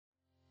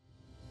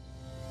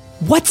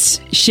What's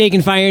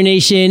shaking, Fire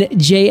Nation?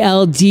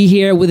 JLD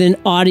here with an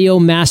audio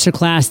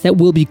masterclass that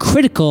will be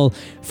critical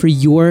for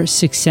your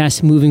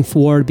success moving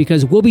forward,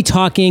 because we'll be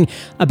talking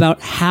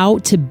about how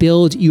to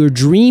build your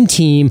dream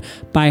team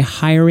by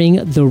hiring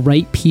the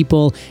right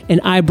people.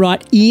 And I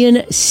brought Ian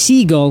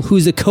Seigel,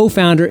 who's the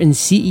co-founder and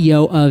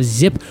CEO of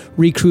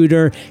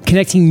ZipRecruiter,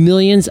 connecting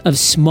millions of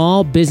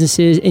small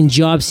businesses and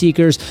job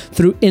seekers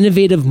through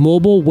innovative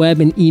mobile, web,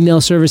 and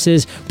email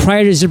services.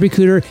 Prior to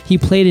ZipRecruiter, he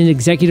played an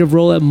executive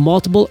role at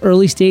multiple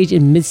early stage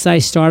and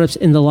mid-sized startups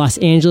in the Los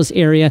Angeles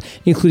area,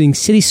 including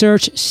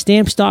CitySearch,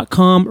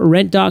 Stamps.com,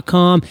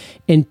 Rent.com,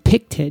 and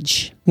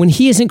Pictage. When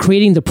he isn't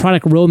creating the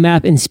product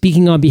roadmap and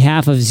speaking on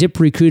behalf of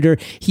ZipRecruiter,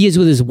 he is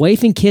with his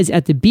wife and kids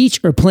at the beach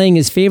or playing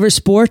his favorite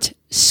sport,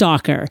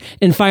 soccer.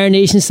 And Fire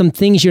Nation, some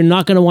things you're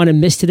not going to want to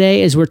miss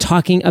today as we're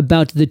talking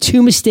about the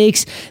 2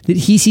 mistakes that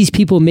he sees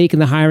people make in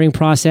the hiring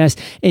process,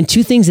 and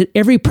 2 things that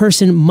every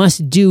person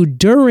must do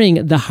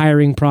during the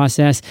hiring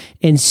process,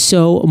 and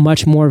so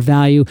much more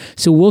value.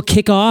 So we'll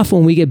kick off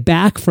when we get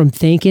back from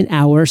thanking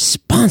our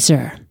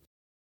sponsor.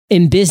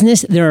 In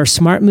business, there are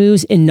smart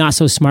moves and not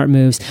so smart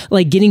moves,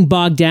 like getting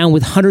bogged down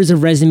with hundreds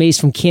of resumes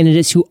from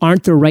candidates who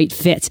aren't the right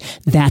fit.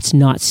 That's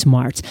not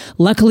smart.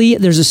 Luckily,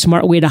 there's a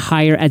smart way to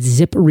hire at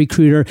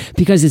ZipRecruiter,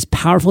 because its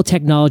powerful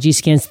technology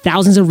scans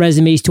thousands of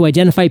resumes to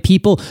identify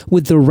people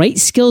with the right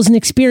skills and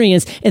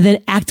experience, and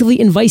then actively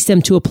invites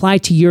them to apply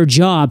to your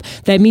job.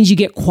 That means you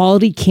get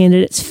quality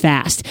candidates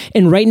fast.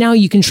 And right now,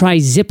 you can try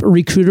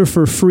ZipRecruiter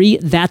for free.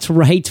 That's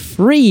right,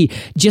 free.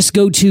 Just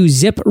go to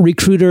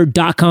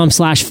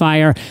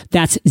ZipRecruiter.com/fire.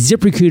 That's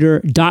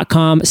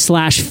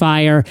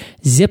ZipRecruiter.com/fire.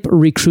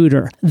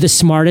 ZipRecruiter, the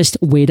smartest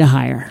way to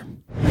hire.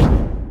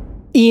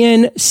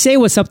 Ian, say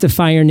what's up to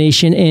Fire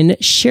Nation and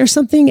share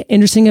something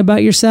interesting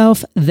about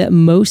yourself that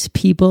most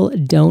people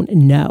don't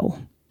know.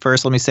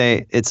 First, let me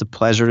say it's a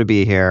pleasure to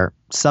be here.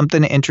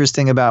 Something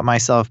interesting about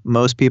myself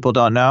most people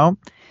don't know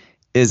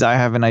is I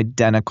have an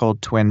identical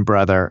twin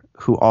brother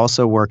who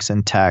also works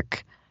in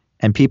tech.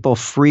 And people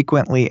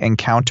frequently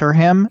encounter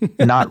him,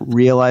 not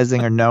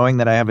realizing or knowing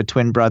that I have a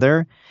twin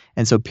brother.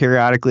 And so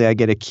periodically I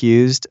get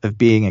accused of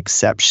being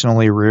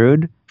exceptionally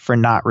rude for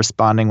not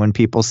responding when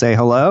people say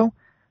hello.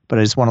 But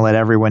I just want to let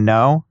everyone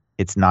know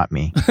it's not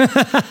me.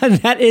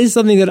 That is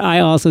something that I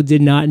also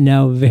did not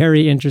know.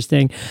 Very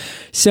interesting.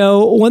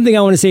 So one thing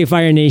I want to say,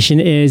 Fire Nation,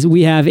 is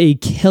we have a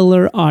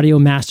killer audio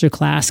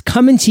masterclass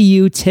coming to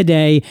you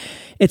today.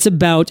 It's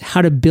about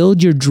how to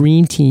build your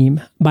dream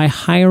team by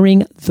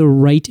hiring the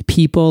right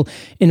people.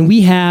 And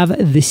we have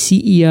the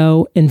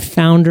CEO and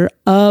founder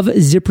of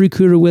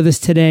ZipRecruiter with us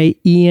today,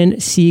 Ian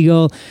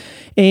Seigel.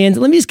 And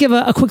let me just give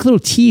a quick little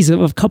tease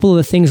of a couple of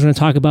the things we're going to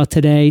talk about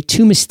today.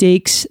 2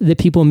 mistakes that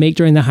people make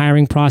during the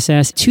hiring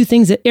process. 2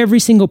 things that every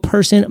single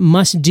person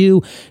must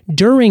do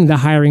during the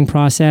hiring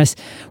process.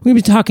 We're going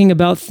to be talking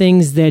about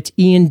things that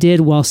Ian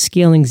did while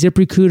scaling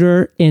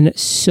ZipRecruiter and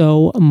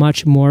so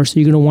much more. So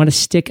you're going to want to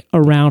stick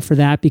around for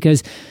that,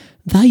 because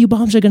value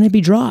bombs are going to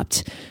be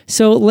dropped.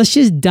 So let's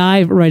just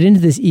dive right into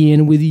this,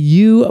 Ian, with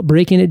you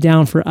breaking it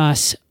down for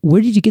us.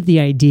 Where did you get the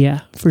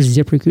idea for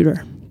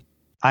ZipRecruiter?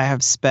 I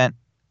have spent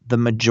the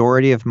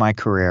majority of my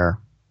career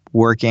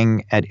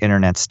working at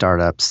internet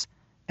startups,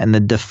 and the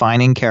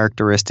defining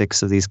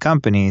characteristics of these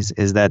companies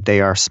is that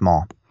they are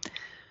small.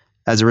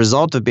 As a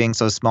result of being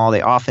so small,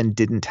 they often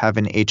didn't have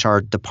an HR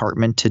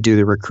department to do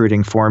the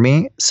recruiting for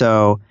me.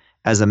 So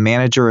as a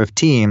manager of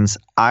teams,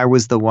 I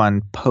was the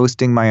one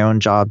posting my own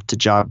job to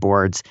job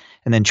boards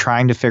and then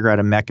trying to figure out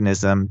a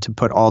mechanism to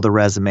put all the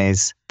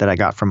resumes that I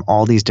got from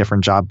all these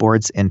different job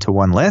boards into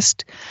one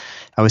list.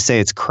 I would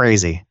say it's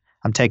crazy.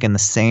 I'm taking the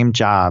same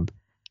job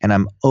and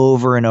I'm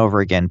over and over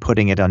again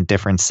putting it on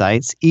different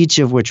sites, each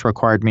of which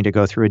required me to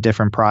go through a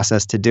different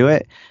process to do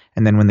it.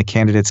 And then when the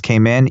candidates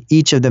came in,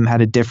 each of them had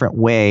a different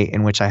way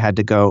in which I had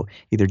to go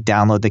either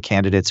download the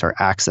candidates or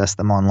access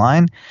them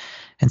online.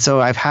 And so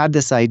I've had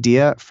this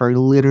idea for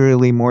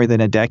literally more than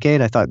a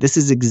decade. I thought this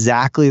is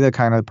exactly the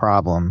kind of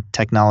problem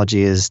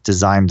technology is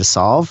designed to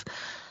solve.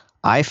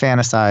 I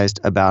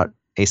fantasized about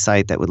a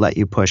site that would let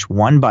you push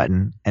one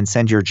button and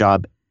send your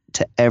job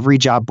to every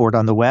job board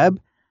on the web,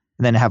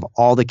 and then have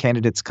all the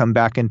candidates come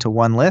back into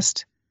one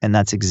list. And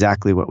that's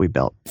exactly what we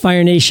built.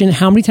 Fire Nation,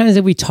 how many times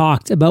have we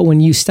talked about when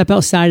you step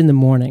outside in the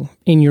morning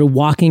and you're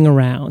walking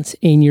around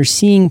and you're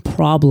seeing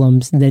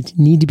problems that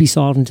need to be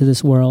solved into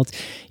this world?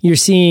 You're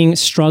seeing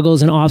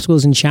struggles and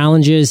obstacles and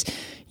challenges.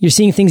 You're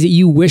seeing things that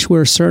you wish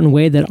were a certain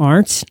way that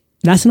aren't.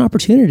 That's an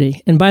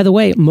opportunity. And by the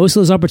way, most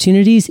of those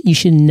opportunities you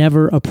should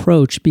never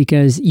approach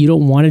because you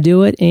don't want to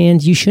do it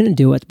and you shouldn't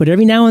do it. But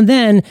every now and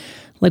then,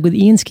 like with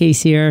Ian's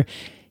case here,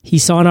 he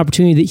saw an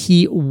opportunity that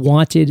he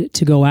wanted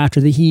to go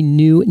after, that he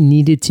knew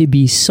needed to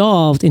be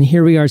solved. And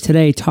here we are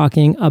today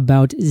talking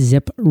about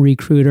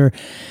ZipRecruiter.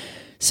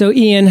 So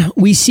Ian,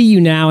 we see you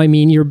now. I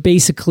mean, you're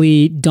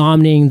basically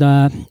dominating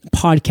the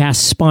podcast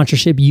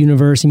sponsorship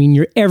universe. I mean,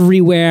 you're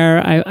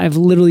everywhere. I've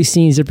literally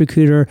seen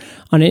ZipRecruiter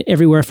on it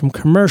everywhere, from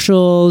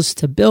commercials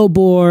to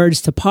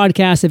billboards to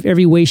podcasts of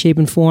every way, shape,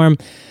 and form.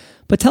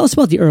 But tell us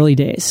about the early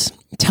days.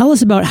 Tell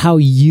us about how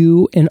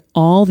you and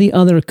all the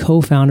other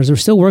co-founders are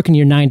still working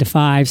your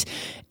 9-to-5s,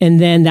 and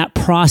then that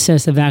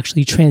process of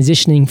actually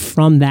transitioning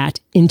from that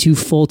into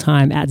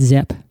full-time at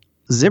Zip.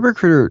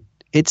 ZipRecruiter,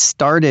 it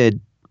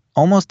started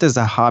almost as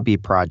a hobby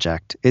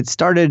project. It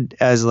started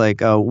as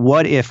like,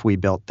 what if we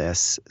built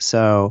this?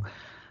 So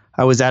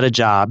I was at a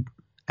job,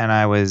 and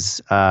I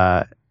was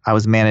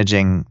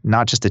managing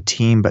not just a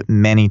team, but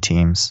many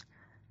teams.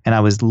 And I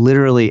was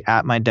literally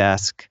at my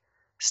desk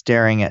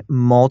staring at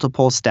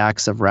multiple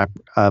stacks of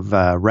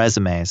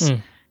resumes,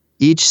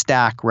 each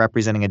stack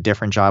representing a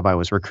different job I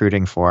was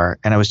recruiting for.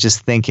 And I was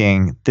just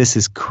thinking, this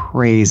is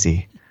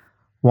crazy.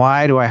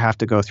 Why do I have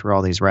to go through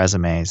all these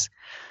resumes?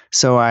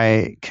 So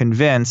I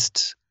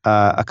convinced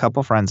a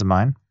couple friends of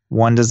mine,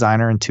 one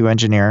designer and two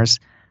engineers,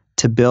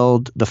 to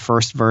build the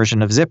first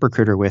version of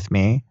ZipRecruiter with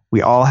me.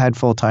 We all had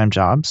full-time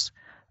jobs.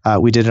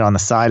 We did it on the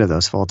side of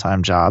those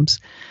full-time jobs.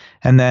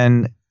 And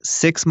then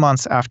 6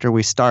 months after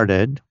we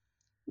started,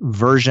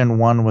 version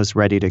 1 was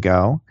ready to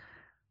go.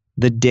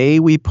 The day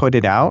we put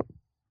it out,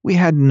 we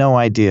had no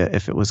idea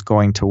if it was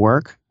going to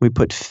work. We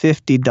put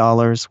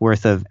 $50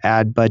 worth of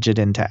ad budget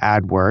into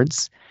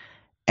AdWords,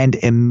 and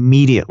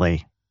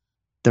immediately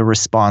the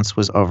response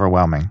was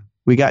overwhelming.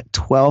 We got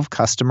 12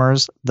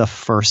 customers the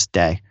first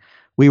day.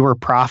 We were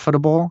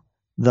profitable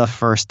the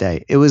first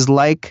day. It was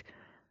like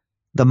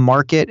the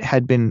market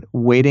had been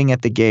waiting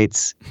at the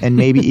gates and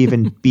maybe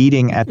even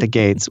beating at the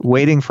gates,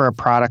 waiting for a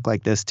product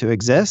like this to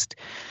exist.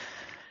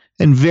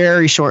 And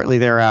very shortly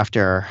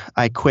thereafter,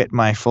 I quit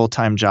my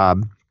full-time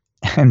job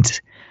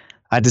and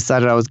I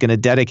decided I was going to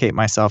dedicate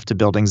myself to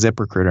building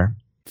ZipRecruiter.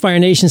 Fire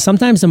Nation,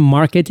 sometimes the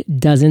market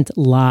doesn't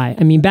lie.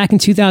 I mean, back in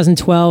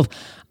 2012,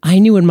 I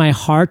knew in my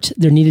heart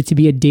there needed to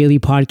be a daily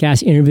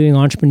podcast interviewing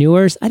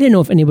entrepreneurs. I didn't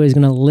know if anybody was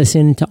going to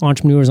listen to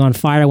Entrepreneurs on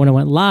Fire when it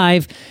went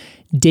live.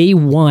 Day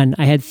 1,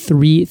 I had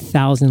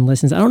 3,000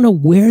 listens. I don't know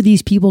where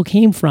these people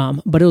came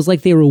from, but it was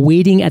like they were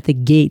waiting at the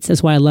gates.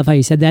 That's why I love how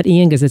you said that,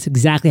 Ian, because that's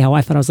exactly how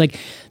I felt. I was like,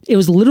 it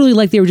was literally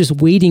like they were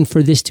just waiting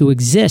for this to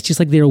exist, just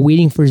like they were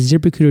waiting for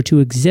ZipRecruiter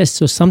to exist.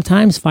 So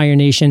sometimes, Fire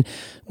Nation,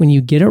 when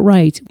you get it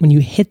right, when you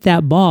hit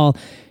that ball,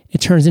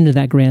 it turns into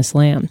that grand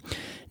slam.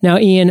 Now,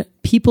 Ian,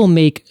 people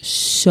make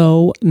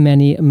so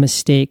many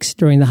mistakes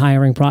during the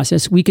hiring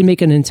process. We can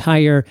make an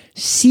entire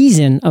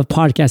season of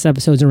podcast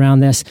episodes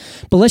around this,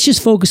 but let's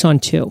just focus on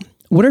 2.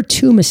 What are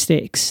 2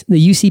 mistakes that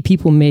you see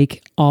people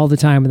make all the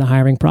time in the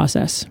hiring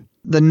process?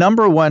 The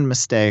number one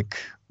mistake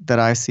that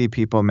I see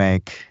people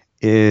make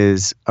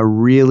is a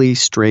really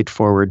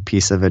straightforward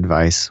piece of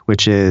advice,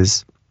 which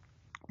is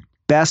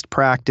best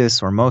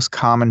practice or most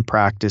common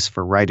practice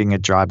for writing a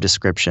job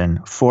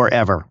description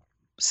forever,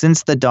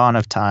 since the dawn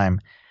of time,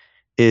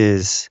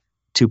 is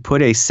to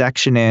put a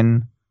section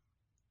in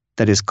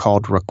that is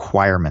called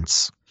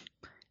requirements.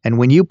 And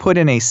when you put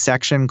in a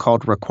section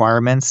called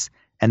requirements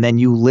and then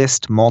you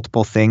list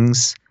multiple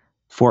things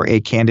for a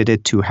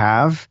candidate to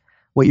have,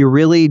 what you're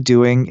really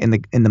doing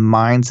in the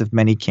minds of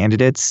many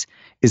candidates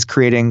is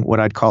creating what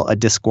I'd call a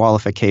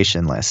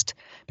disqualification list.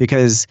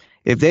 Because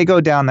if they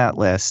go down that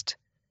list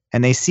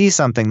and they see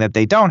something that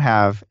they don't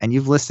have and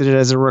you've listed it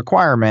as a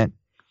requirement,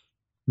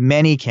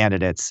 many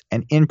candidates,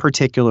 and in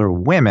particular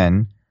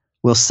women,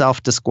 will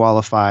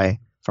self-disqualify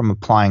from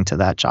applying to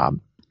that job.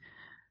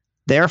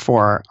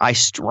 Therefore, I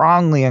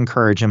strongly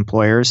encourage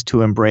employers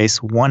to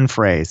embrace one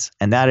phrase,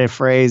 and that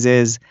phrase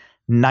is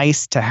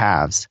nice to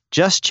haves.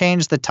 Just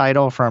change the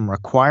title from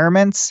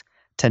requirements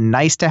to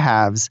nice to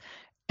haves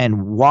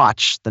and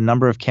watch the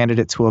number of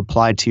candidates who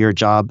applied to your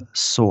job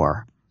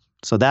soar.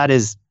 So that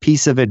is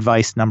piece of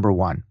advice number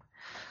 1.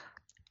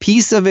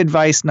 Piece of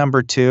advice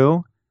number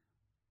 2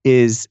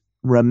 is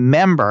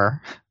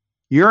remember,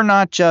 you're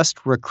not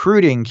just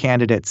recruiting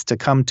candidates to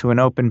come to an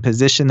open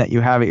position that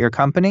you have at your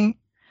company.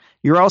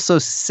 You're also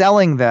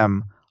selling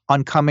them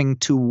on coming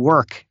to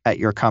work at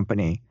your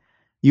company.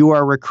 You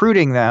are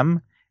recruiting them,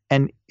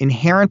 and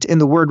inherent in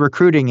the word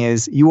recruiting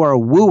is you are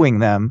wooing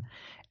them.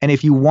 And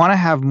if you want to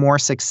have more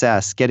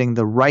success getting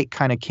the right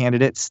kind of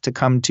candidates to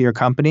come to your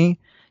company,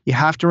 you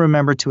have to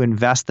remember to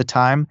invest the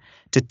time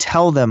to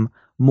tell them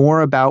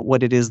more about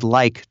what it is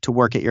like to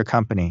work at your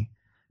company.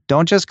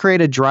 Don't just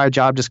create a dry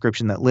job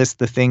description that lists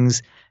the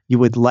things you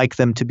would like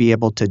them to be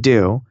able to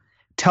do.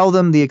 Tell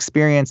them the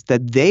experience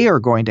that they are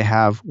going to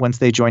have once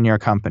they join your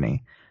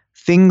company.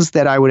 Things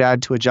that I would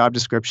add to a job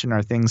description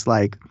are things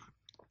like,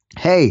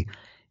 hey,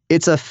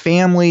 it's a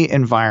family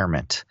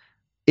environment.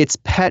 It's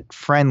pet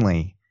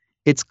friendly.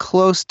 It's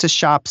close to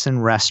shops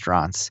and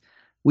restaurants.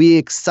 We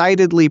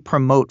excitedly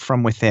promote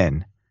from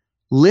within.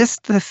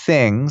 List the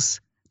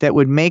things that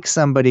would make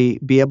somebody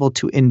be able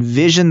to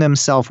envision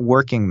themselves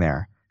working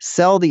there.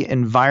 Sell the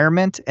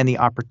environment and the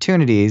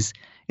opportunities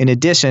in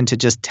addition to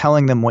just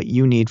telling them what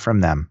you need from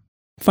them.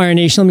 Fire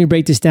Nation, let me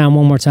break this down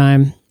one more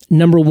time.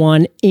 Number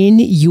 1, in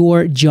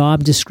your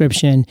job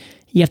description,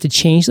 you have to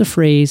change the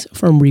phrase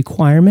from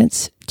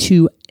requirements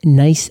to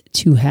nice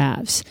to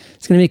haves.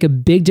 It's going to make a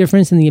big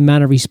difference in the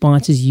amount of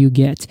responses you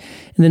get.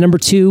 And then number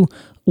 2,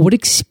 What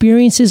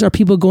experiences are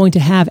people going to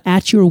have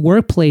at your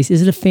workplace?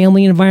 Is it a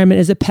family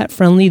environment? Is it pet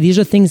friendly? These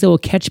are things that will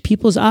catch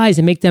people's eyes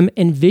and make them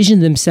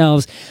envision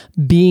themselves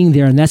being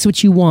there. And that's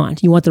what you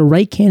want. You want the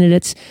right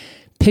candidates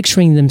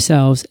picturing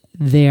themselves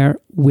there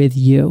with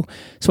you.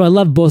 So I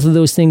love both of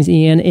those things,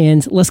 Ian.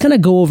 And let's kind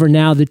of go over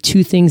now the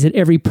two things that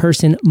every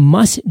person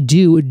must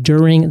do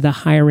during the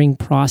hiring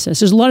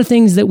process. There's a lot of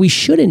things that we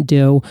shouldn't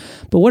do,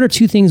 but what are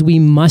two things we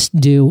must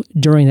do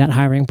during that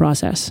hiring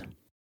process?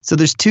 So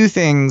there's two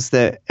things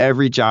that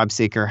every job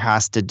seeker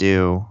has to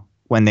do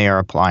when they are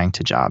applying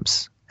to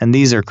jobs, and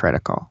these are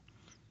critical.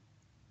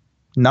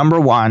 Number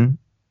one,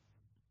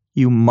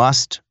 you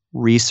must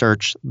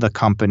research the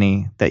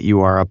company that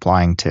you are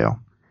applying to.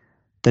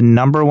 The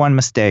number one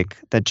mistake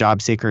that job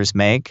seekers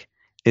make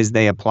is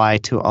they apply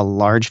to a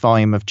large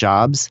volume of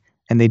jobs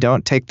and they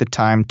don't take the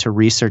time to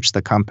research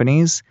the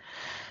companies.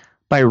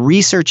 By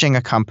researching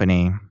a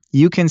company,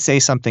 you can say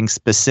something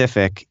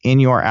specific in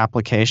your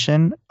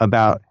application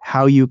about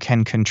how you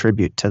can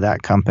contribute to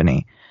that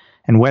company.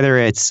 And whether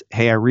it's,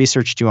 hey, I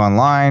researched you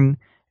online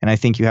and I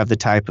think you have the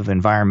type of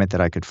environment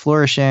that I could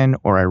flourish in,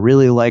 or I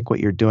really like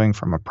what you're doing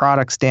from a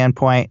product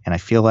standpoint and I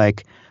feel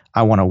like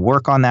I want to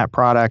work on that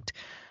product,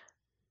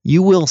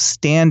 you will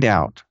stand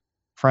out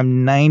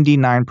from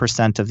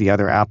 99% of the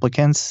other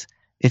applicants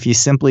if you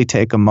simply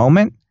take a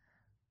moment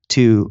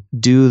to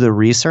do the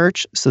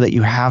research so that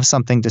you have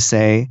something to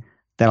say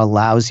that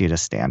allows you to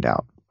stand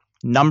out.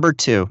 Number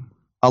two,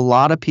 a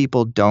lot of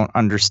people don't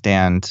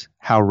understand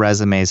how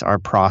resumes are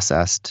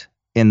processed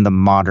in the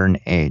modern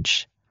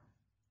age.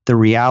 The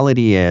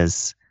reality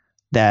is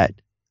that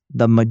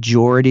the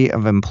majority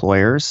of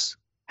employers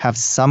have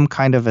some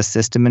kind of a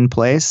system in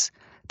place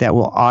that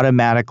will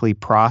automatically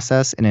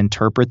process and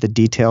interpret the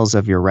details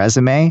of your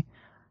resume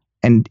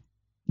and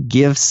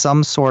give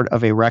some sort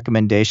of a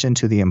recommendation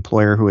to the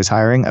employer who is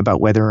hiring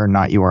about whether or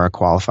not you are a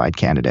qualified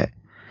candidate.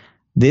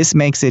 This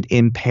makes it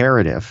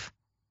imperative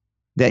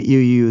that you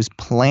use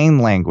plain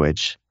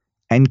language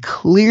and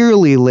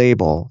clearly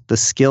label the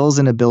skills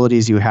and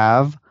abilities you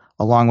have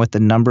along with the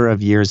number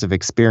of years of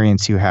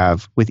experience you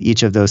have with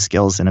each of those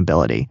skills and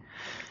ability.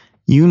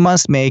 You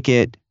must make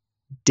it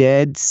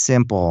dead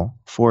simple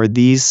for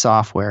these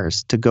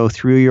softwares to go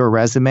through your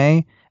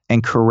resume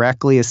and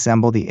correctly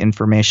assemble the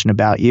information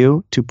about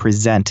you to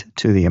present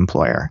to the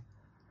employer.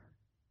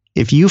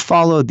 If you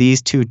follow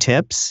these two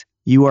tips,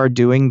 you are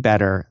doing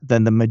better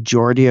than the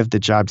majority of the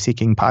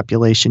job-seeking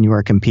population you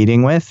are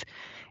competing with.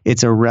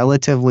 It's a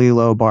relatively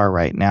low bar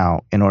right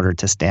now in order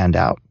to stand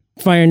out.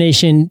 Fire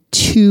Nation,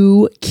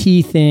 two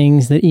key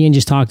things that Ian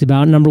just talked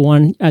about. Number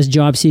one, as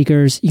job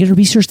seekers, you got to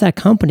research that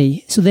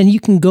company. So then you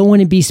can go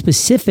in and be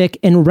specific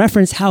and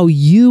reference how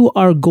you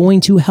are going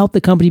to help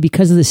the company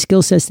because of the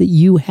skill sets that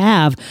you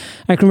have.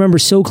 I can remember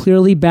so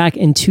clearly back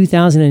in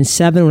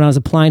 2007 when I was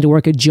applying to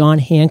work at John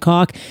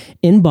Hancock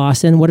in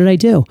Boston. What did I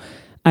do?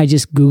 I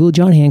just Googled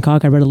John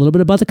Hancock. I read a little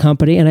bit about the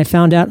company and I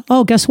found out,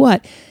 oh, guess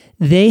what?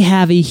 They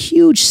have a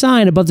huge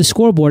sign above the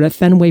scoreboard at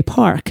Fenway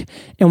Park.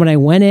 And when I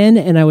went in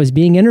and I was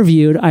being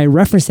interviewed, I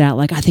referenced that.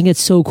 Like, I think it's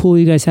so cool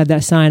you guys have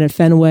that sign at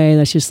Fenway.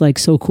 That's just like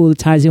so cool. It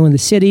ties in with the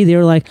city. They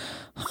were like,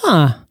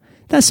 huh,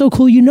 that's so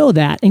cool. You know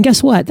that. And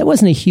guess what? That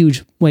wasn't a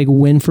huge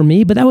win for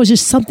me, but that was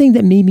just something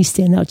that made me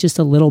stand out just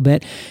a little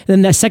bit. And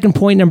then that second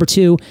point, number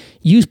two,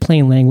 use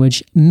plain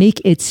language.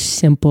 Make it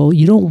simple.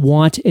 You don't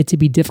want it to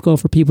be difficult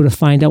for people to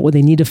find out what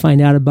they need to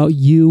find out about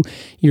you,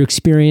 your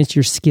experience,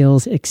 your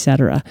skills,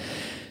 etc.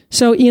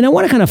 So, I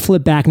want to kind of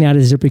flip back now to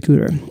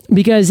ZipRecruiter,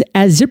 because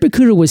as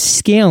ZipRecruiter was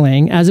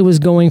scaling, as it was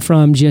going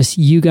from just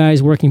you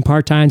guys working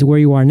part-time to where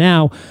you are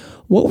now,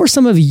 what were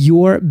some of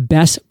your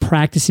best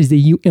practices that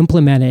you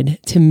implemented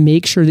to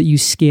make sure that you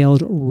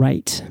scaled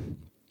right?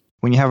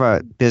 When you have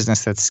a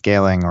business that's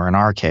scaling, or in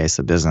our case,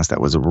 a business that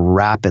was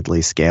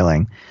rapidly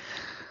scaling,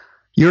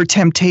 your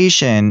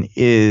temptation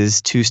is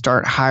to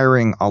start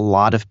hiring a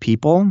lot of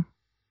people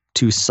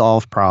to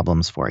solve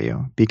problems for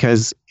you,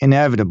 because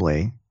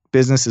inevitably,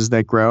 businesses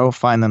that grow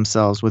find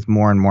themselves with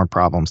more and more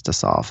problems to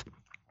solve.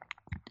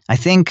 I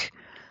think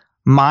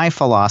my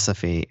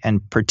philosophy,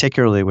 and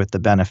particularly with the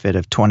benefit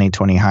of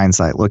 2020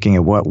 hindsight, looking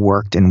at what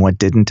worked and what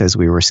didn't as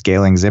we were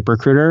scaling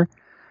ZipRecruiter,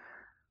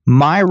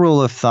 my rule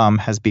of thumb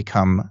has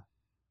become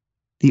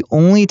the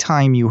only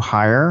time you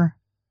hire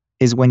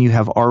is when you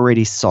have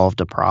already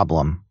solved a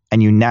problem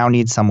and you now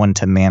need someone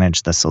to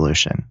manage the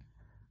solution.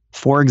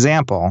 For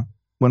example,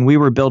 when we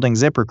were building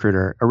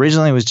ZipRecruiter,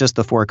 originally it was just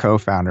the 4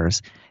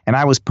 co-founders, and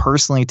I was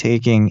personally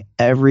taking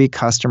every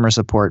customer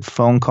support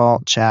phone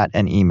call, chat,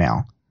 and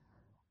email.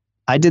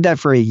 I did that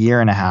for a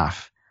year and a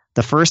half.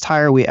 The first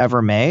hire we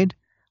ever made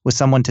was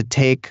someone to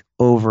take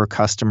over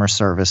customer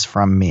service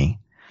from me.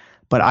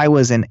 But I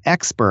was an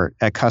expert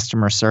at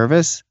customer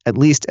service, at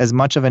least as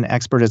much of an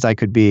expert as I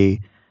could be,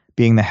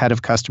 being the head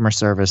of customer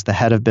service, the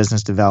head of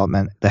business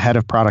development, the head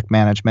of product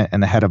management,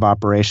 and the head of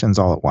operations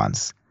all at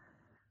once.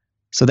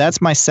 So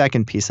that's my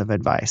second piece of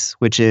advice,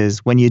 which is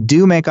when you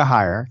do make a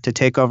hire to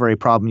take over a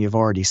problem you've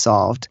already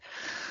solved,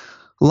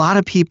 a lot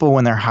of people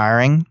when they're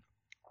hiring,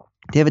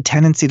 they have a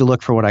tendency to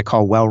look for what I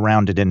call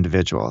well-rounded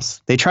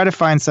individuals. They try to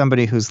find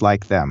somebody who's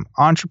like them,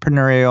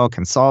 entrepreneurial,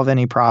 can solve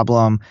any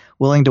problem,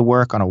 willing to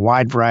work on a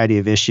wide variety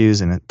of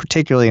issues, and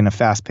particularly in a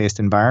fast-paced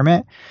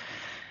environment.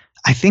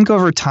 I think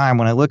over time,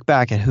 when I look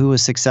back at who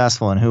was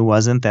successful and who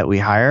wasn't that we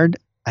hired,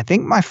 I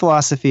think my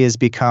philosophy has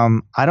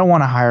become, I don't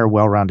want to hire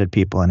well-rounded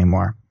people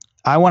anymore.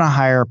 I want to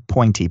hire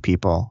pointy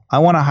people. I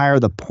want to hire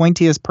the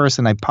pointiest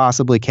person I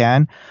possibly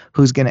can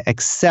who's going to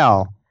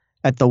excel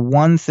at the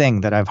one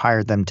thing that I've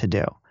hired them to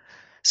do.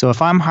 So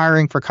if I'm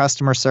hiring for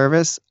customer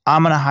service,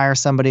 I'm going to hire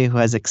somebody who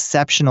has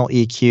exceptional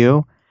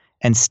EQ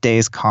and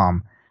stays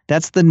calm.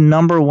 That's the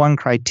number one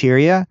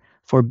criteria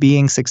for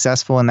being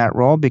successful in that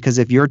role, because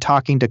if you're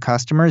talking to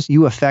customers,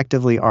 you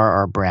effectively are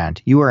our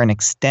brand. You are an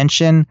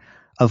extension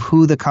of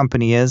who the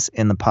company is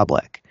in the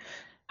public.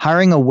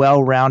 Hiring a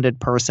well-rounded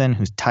person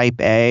who's type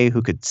A,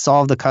 who could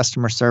solve the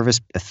customer service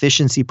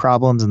efficiency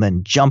problems and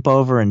then jump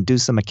over and do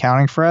some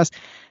accounting for us,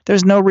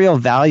 there's no real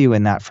value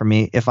in that for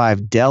me if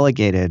I've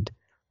delegated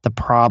the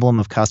problem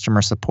of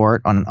customer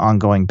support on an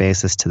ongoing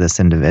basis to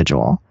this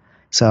individual.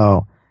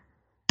 So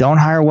don't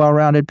hire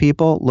well-rounded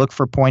people. Look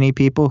for pointy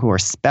people who are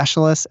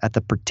specialists at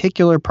the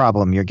particular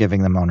problem you're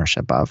giving them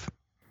ownership of.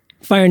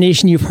 Fire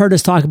Nation, you've heard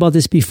us talk about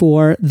this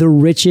before. The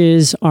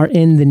riches are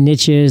in the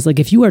niches. Like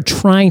if you are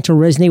trying to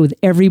resonate with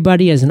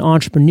everybody as an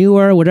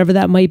entrepreneur, whatever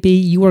that might be,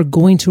 you are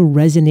going to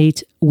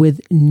resonate with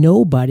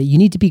nobody. You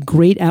need to be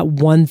great at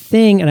one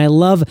thing. And I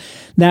love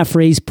that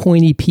phrase,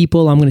 pointy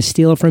people. I'm going to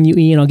steal it from you,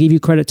 Ian. I'll give you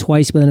credit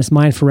twice, but then it's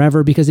mine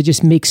forever because it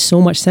just makes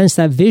so much sense,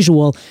 that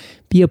visual.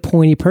 Be a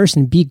pointy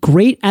person. Be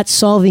great at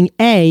solving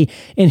A,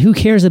 and who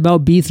cares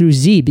about B through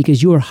Z,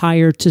 because you are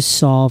hired to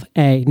solve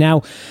A. Now,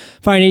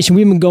 Fire Nation,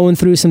 we've been going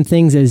through some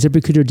things that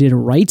ZipRecruiter did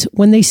right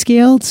when they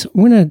scaled.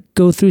 We're going to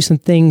go through some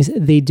things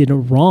they did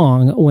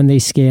wrong when they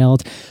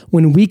scaled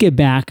when we get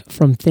back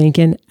from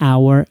thanking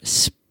our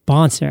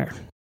sponsor.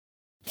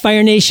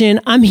 Fire Nation,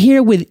 I'm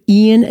here with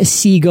Ian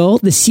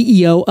Seigel, the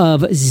CEO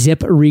of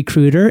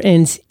ZipRecruiter.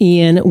 And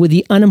Ian, with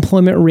the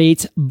unemployment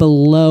rate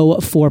below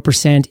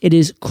 4%, it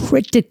is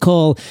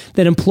critical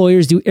that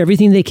employers do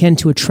everything they can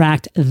to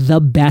attract the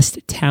best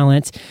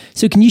talent.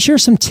 So can you share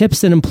some tips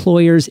that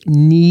employers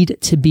need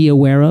to be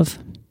aware of?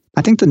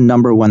 I think the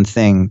number one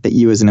thing that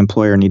you as an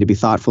employer need to be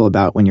thoughtful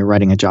about when you're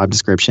writing a job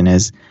description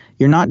is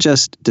you're not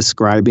just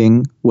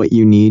describing what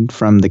you need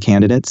from the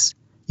candidates.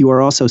 You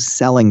are also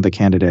selling the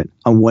candidate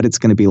on what it's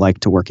going to be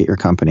like to work at your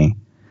company.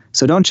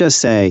 So don't just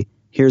say,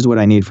 here's what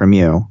I need from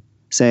you.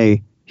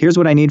 Say, here's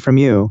what I need from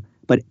you,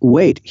 but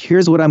wait,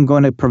 here's what I'm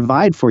going to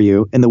provide for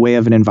you in the way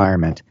of an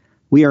environment.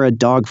 We are a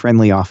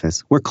dog-friendly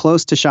office. We're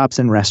close to shops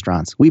and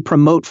restaurants. We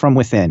promote from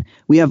within.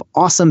 We have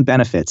awesome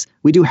benefits.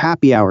 We do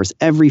happy hours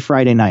every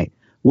Friday night.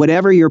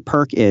 Whatever your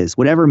perk is,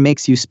 whatever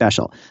makes you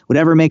special,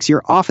 whatever makes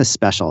your office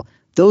special,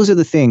 those are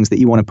the things that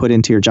you want to put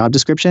into your job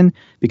description,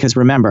 because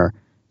remember,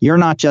 you're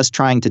not just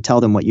trying to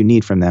tell them what you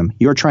need from them.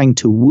 You're trying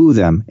to woo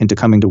them into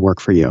coming to work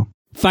for you.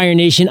 Fire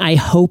Nation, I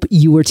hope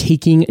you were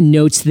taking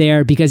notes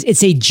there, because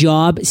it's a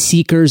job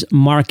seeker's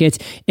market,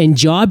 and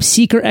job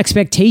seeker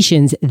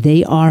expectations,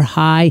 they are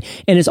high.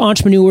 And as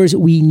entrepreneurs,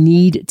 we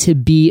need to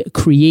be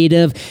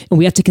creative, and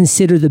we have to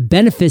consider the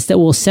benefits that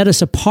will set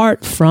us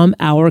apart from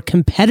our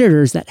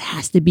competitors. That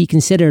has to be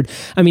considered.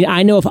 I mean,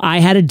 I know if I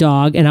had a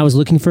dog and I was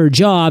looking for a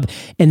job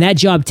and that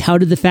job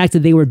touted the fact that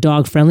they were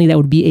dog friendly, that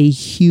would be a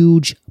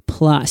huge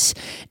plus.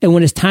 And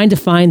when it's time to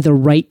find the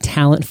right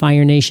talent,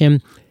 Fire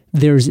Nation,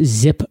 there's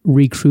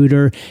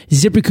ZipRecruiter.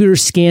 ZipRecruiter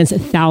scans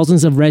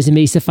thousands of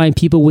resumes to find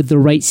people with the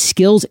right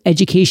skills,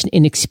 education,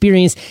 and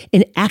experience,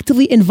 and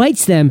actively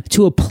invites them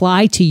to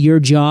apply to your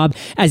job.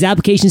 As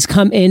applications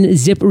come in,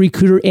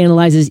 ZipRecruiter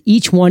analyzes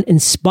each one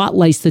and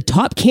spotlights the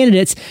top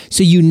candidates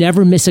so you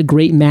never miss a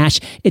great match.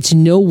 It's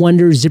no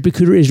wonder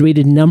ZipRecruiter is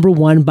rated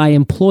 #1 by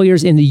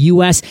employers in the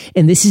US,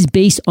 and this is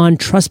based on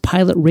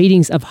Trustpilot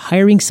ratings of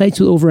hiring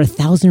sites with over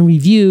 1,000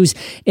 reviews.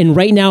 And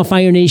right now,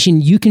 Fire Nation,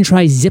 you can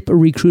try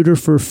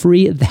ZipRecruiter for free.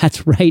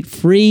 That's right,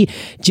 free.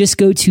 Just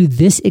go to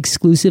this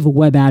exclusive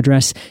web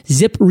address,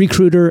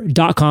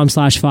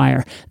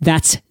 ziprecruiter.com/fire.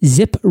 That's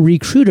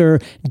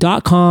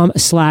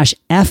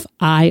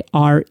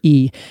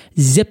ziprecruiter.com/FIRE.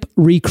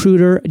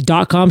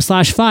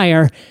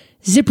 Ziprecruiter.com/fire.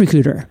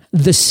 ZipRecruiter,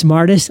 the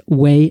smartest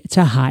way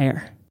to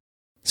hire.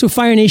 So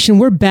Fire Nation,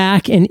 we're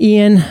back. And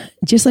Ian,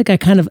 just like I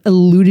kind of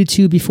alluded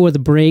to before the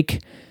break,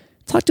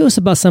 talk to us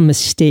about some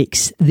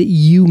mistakes that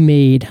you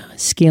made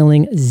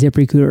scaling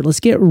ZipRecruiter. Let's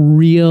get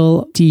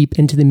real deep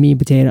into the meat and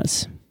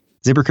potatoes.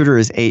 ZipRecruiter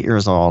is 8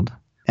 years old.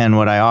 And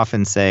what I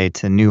often say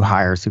to new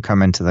hires who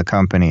come into the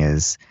company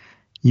is,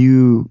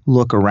 you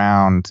look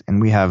around and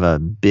we have a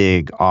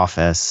big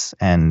office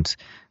and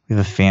we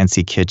have a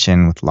fancy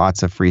kitchen with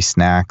lots of free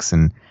snacks.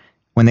 And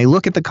when they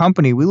look at the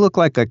company, we look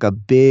like a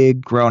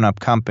big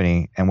grown-up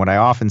company. And what I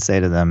often say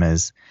to them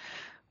is,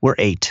 we're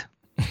 8.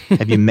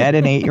 Have you met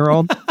an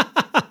 8-year-old?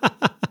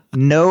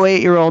 No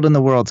 8-year-old in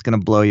the world is going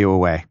to blow you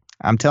away.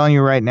 I'm telling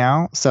you right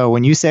now. So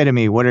when you say to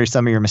me, what are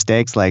some of your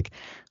mistakes? Like,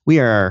 we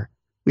are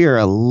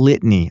a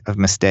litany of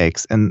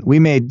mistakes, and we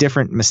made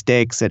different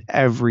mistakes at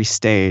every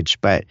stage,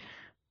 but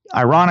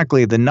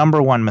ironically, the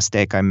number one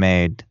mistake I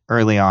made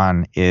early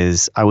on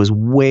is I was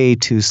way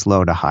too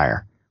slow to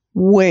hire.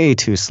 Way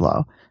too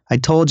slow. I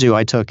told you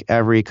I took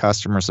every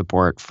customer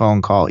support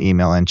phone call,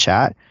 email, and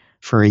chat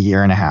for a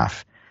year and a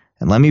half.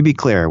 And let me be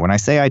clear, when I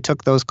say I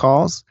took those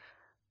calls,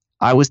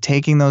 I was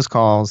taking those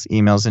calls,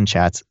 emails, and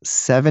chats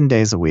 7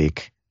 days a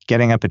week,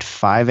 getting up at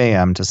 5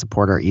 a.m. to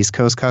support our East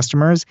Coast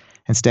customers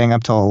and staying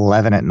up till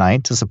 11 at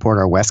night to support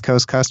our West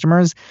Coast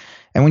customers.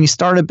 And when you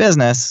start a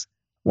business,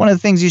 one of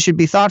the things you should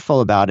be thoughtful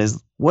about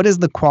is, what is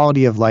the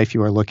quality of life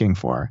you are looking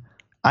for?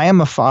 I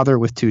am a father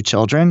with 2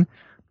 children.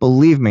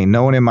 Believe me,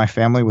 no one in my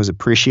family was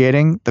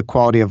appreciating the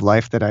quality of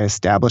life that I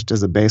established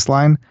as a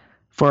baseline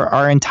for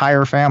our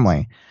entire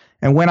family.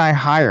 And when I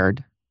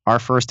hired our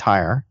first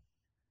hire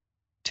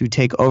to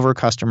take over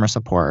customer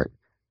support,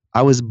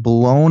 I was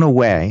blown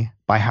away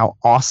by how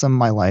awesome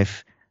my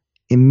life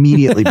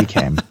immediately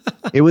became.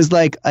 It was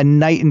like a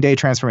night and day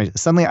transformation.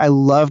 Suddenly I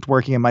loved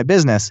working in my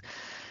business.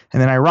 And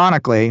then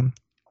ironically,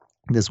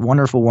 this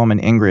wonderful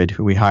woman, Ingrid,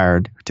 who we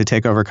hired to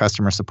take over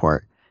customer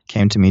support,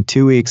 came to me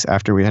 2 weeks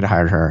after we had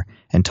hired her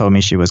and told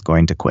me she was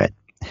going to quit.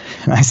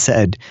 And I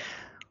said,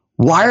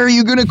 "Why are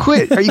you going to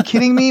quit? Are you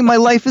kidding me? My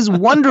life is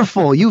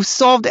wonderful. You've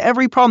solved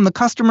every problem. The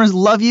customers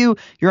love you.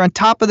 You're on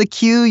top of the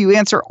queue. You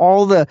answer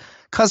all the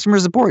customer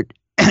support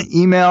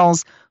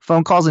emails,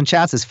 phone calls, and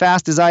chats as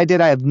fast as I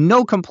did. I have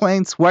no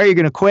complaints. Why are you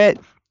going to quit?"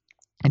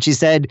 And she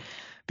said,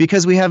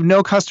 "Because we have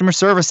no customer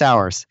service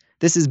hours.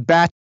 This is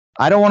batch.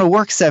 I don't want to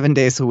work 7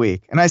 days a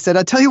week." And I said,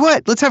 "I'll tell you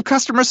what, let's have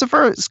customer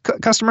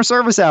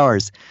service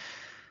hours."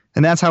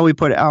 And that's how we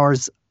put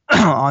hours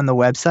on the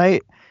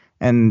website.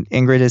 And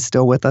Ingrid is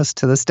still with us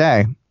to this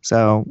day.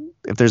 So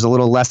if there's a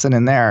little lesson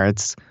in there,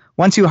 it's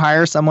once you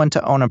hire someone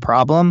to own a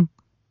problem,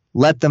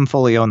 let them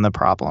fully own the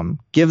problem.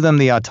 Give them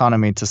the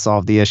autonomy to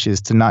solve the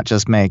issues, to not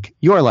just make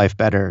your life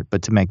better,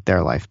 but to make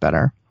their life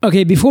better.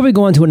 Okay, before we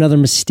go on to another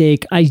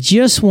mistake, I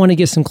just want to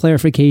get some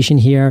clarification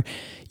here.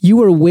 You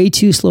were way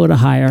too slow to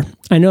hire.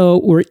 I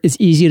know it's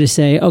easy to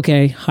say,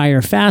 okay,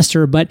 hire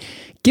faster, but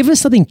give us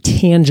something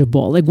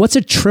tangible. Like, what's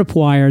a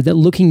tripwire that,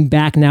 looking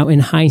back now in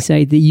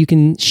hindsight, that you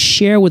can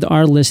share with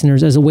our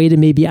listeners as a way to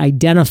maybe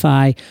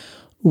identify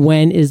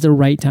when is the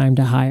right time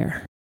to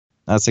hire?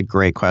 That's a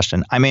great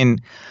question. I mean,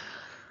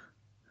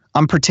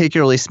 I'm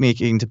particularly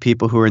speaking to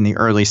people who are in the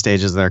early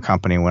stages of their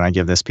company when I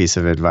give this piece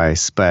of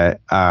advice,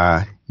 but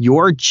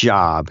your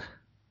job,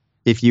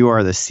 if you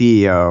are the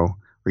CEO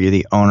or you're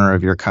the owner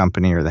of your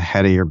company or the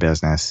head of your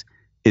business,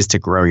 is to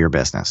grow your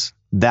business.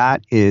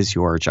 That is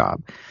your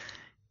job.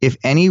 If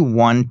any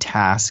one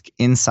task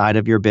inside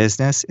of your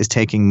business is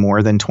taking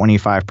more than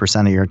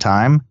 25% of your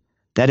time,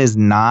 that is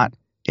not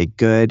a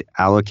good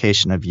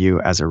allocation of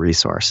you as a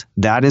resource.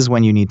 That is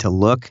when you need to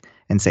look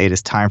and say, it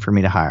is time for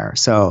me to hire.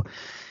 So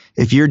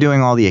if you're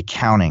doing all the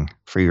accounting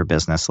for your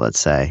business, let's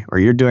say, or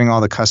you're doing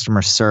all the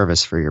customer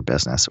service for your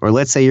business, or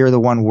let's say you're the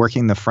one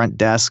working the front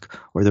desk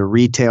or the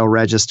retail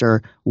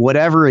register,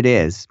 whatever it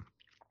is,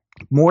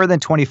 more than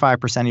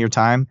 25% of your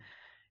time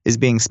is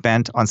being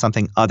spent on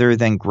something other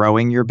than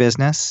growing your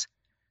business,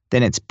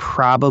 then it's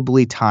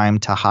probably time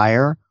to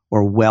hire,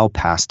 or well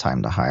past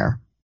time to hire.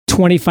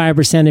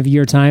 25% of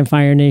your time,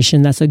 Fire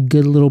Nation. That's a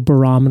good little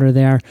barometer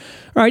there.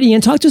 All right,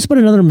 Ian, talk to us about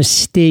another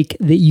mistake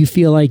that you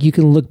feel like you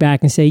can look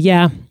back and say,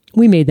 yeah,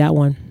 we made that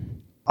one.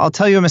 I'll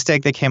tell you a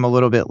mistake that came a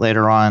little bit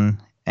later on.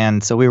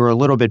 And so we were a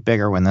little bit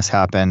bigger when this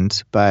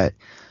happened. But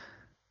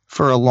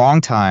for a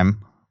long time,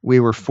 we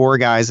were 4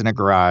 guys in a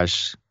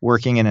garage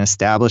working in an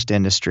established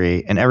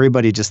industry. And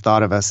everybody just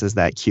thought of us as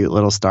that cute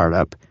little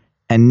startup.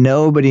 And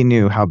nobody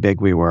knew how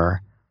big we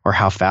were or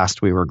how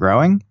fast we were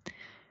growing.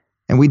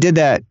 And we did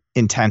that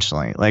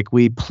intentionally. Like,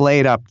 we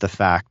played up the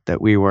fact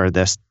that we were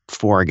this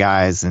 4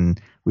 guys and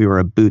we were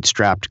a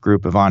bootstrapped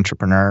group of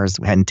entrepreneurs.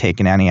 We hadn't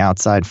taken any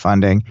outside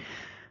funding.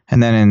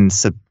 And then in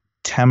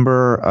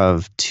September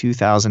of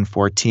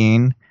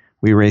 2014,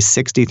 we raised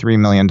 $63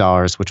 million,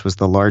 which was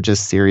the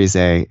largest Series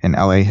A in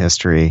LA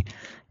history.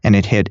 And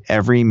it hit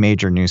every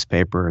major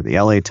newspaper, the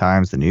LA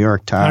Times, the New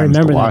York Times,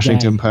 the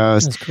Washington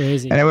Post. That's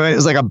crazy. And it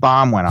was like a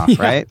bomb went off,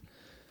 right?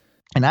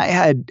 And I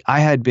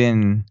had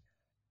been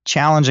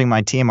challenging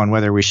my team on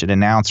whether we should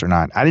announce or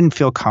not. I didn't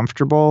feel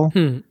comfortable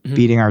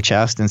beating our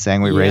chest and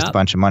saying we raised a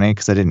bunch of money,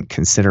 because I didn't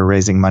consider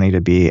raising money to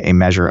be a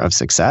measure of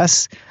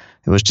success.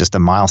 It was just a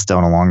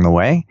milestone along the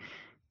way.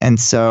 And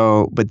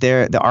so, but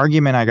the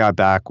argument I got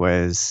back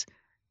was,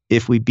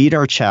 if we beat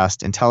our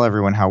chest and tell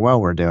everyone how well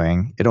we're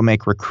doing, it'll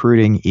make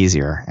recruiting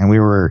easier. And we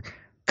were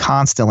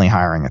constantly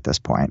hiring at this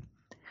point.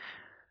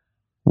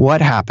 What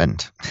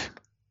happened?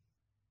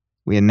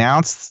 We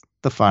announced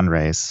the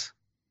fundraise.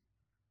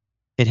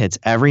 It hits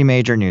every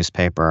major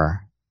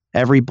newspaper,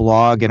 every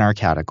blog in our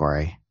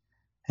category.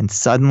 And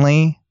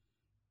suddenly,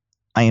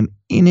 I am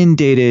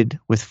inundated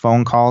with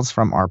phone calls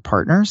from our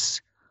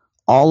partners,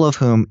 all of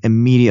whom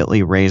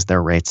immediately raised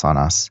their rates on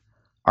us.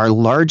 Our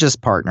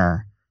largest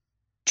partner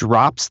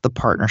drops the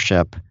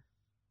partnership,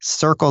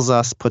 circles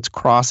us, puts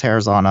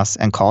crosshairs on us,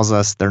 and calls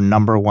us their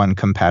number one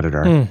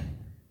competitor.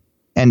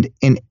 And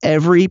in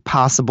every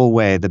possible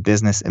way, the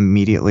business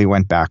immediately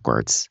went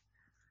backwards.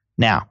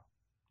 Now,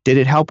 did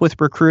it help with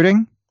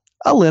recruiting?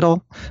 A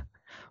little.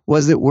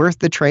 Was it worth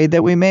the trade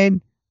that we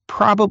made?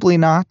 Probably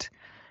not.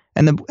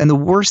 And the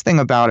worst thing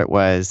about it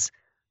was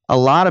a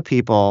lot of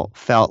people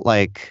felt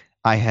like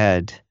I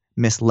had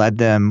misled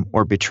them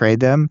or betrayed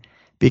them,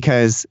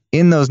 because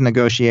in those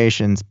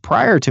negotiations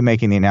prior to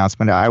making the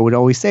announcement, I would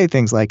always say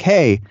things like,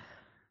 hey,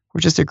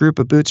 we're just a group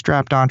of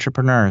bootstrapped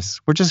entrepreneurs.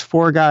 We're just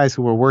 4 guys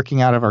who were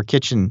working out of our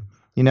kitchen,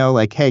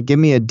 like, hey, give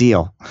me a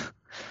deal.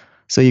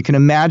 So you can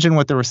imagine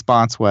what the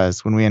response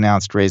was when we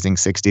announced raising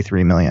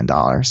 $63 million.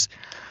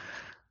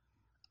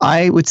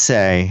 I would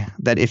say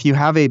that if you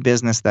have a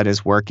business that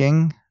is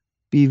working,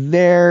 be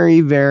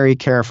very, very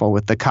careful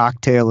with the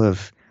cocktail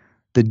of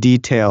the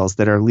details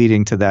that are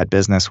leading to that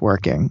business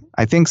working.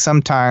 I think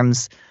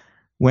sometimes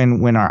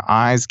when our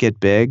eyes get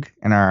big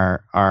and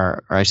our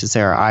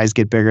eyes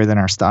get bigger than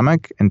our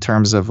stomach in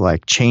terms of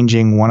like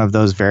changing one of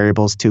those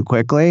variables too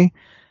quickly,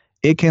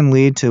 it can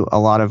lead to a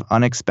lot of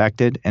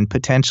unexpected and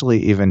potentially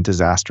even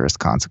disastrous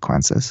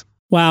consequences.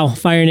 Wow,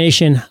 Fire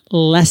Nation,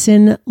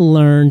 lesson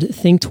learned,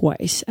 think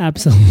twice.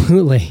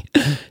 Absolutely.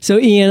 So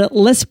Ian,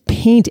 let's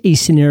paint a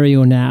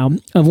scenario now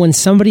of when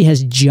somebody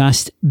has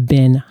just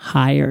been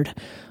hired.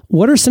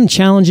 What are some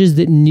challenges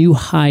that new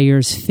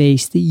hires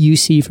face that you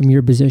see from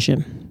your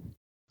position?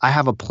 I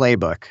have a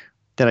playbook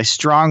that I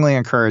strongly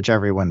encourage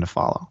everyone to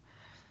follow.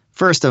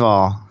 First of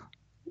all,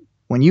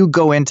 when you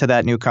go into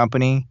that new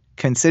company,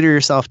 consider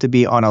yourself to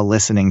be on a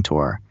listening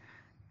tour.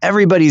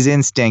 Everybody's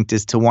instinct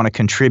is to want to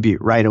contribute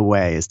right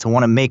away, is to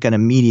want to make an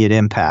immediate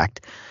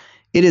impact.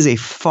 It is a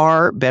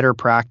far better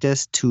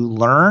practice to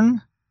learn,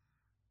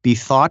 be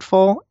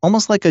thoughtful,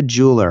 almost like a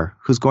jeweler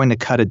who's going to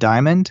cut a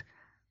diamond,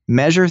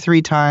 measure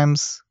 3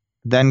 times,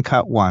 then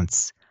cut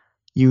once.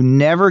 You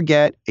never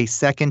get a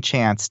second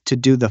chance to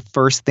do the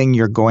first thing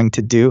you're going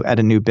to do at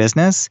a new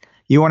business.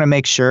 You want to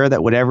make sure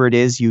that whatever it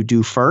is you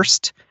do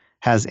first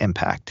has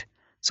impact.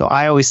 So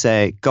I always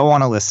say, go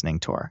on a listening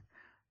tour.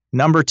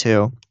 Number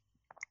 2,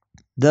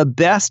 the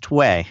best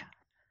way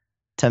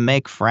to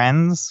make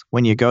friends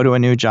when you go to a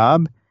new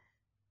job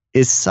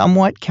is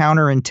somewhat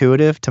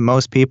counterintuitive to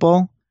most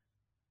people,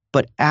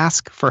 but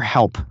ask for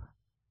help.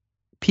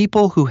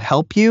 People who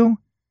help you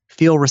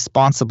feel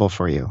responsible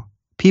for you.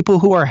 People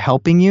who are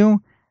helping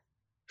you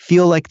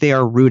feel like they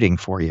are rooting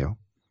for you.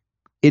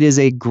 It is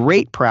a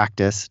great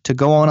practice to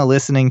go on a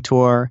listening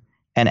tour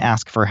and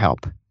ask for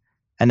help.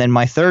 And then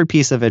my third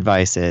piece of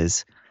advice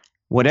is,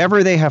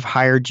 whatever they have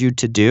hired you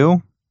to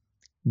do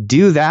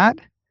that.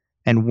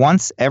 And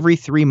once every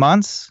 3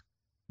 months,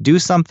 do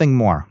something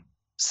more.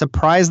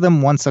 Surprise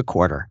them once a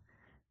quarter.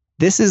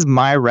 This is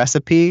my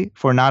recipe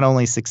for not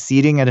only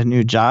succeeding at a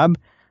new job,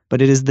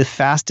 but it is the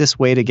fastest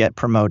way to get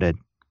promoted,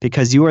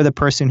 because you are the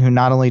person who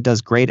not only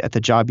does great at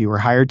the job you were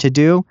hired to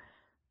do,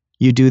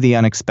 you do the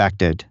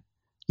unexpected.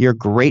 You're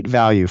great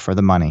value for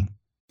the money.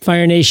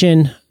 Fire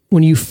Nation,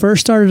 when you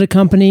first started a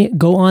company,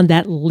 go on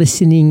that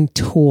listening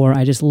tour.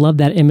 I just love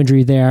that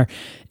imagery there.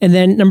 And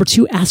then number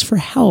 2, ask for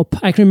help.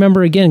 I can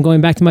remember, again, going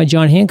back to my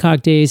John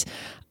Hancock days,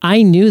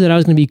 I knew that I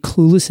was going to be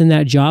clueless in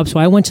that job. So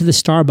I went to the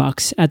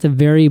Starbucks at the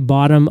very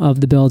bottom of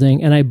the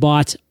building and I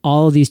bought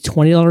all of these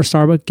 $20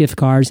 Starbucks gift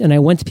cards. And I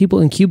went to people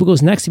in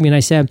cubicles next to me and I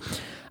said,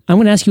 I'm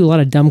going to ask you a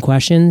lot of dumb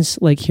questions.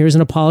 Like, here's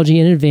an apology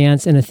in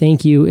advance and a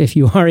thank you if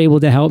you are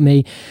able to help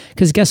me.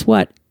 Because guess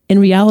what? In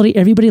reality,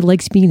 everybody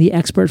likes being the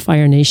expert,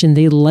 Fire Nation.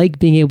 They like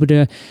being able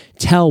to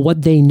tell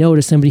what they know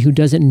to somebody who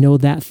doesn't know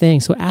that thing.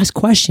 So ask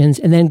questions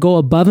and then go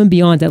above and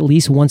beyond at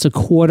least once a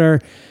quarter.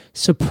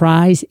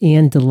 Surprise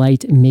and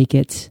delight, make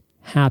it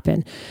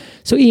happen.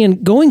 So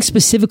Ian, going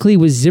specifically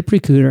with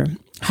ZipRecruiter,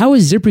 how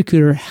is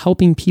ZipRecruiter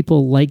helping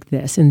people like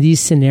this in these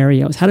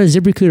scenarios? How does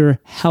ZipRecruiter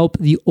help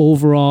the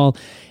overall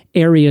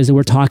areas that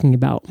we're talking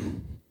about?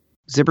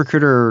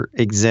 ZipRecruiter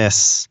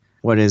exists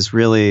what is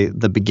really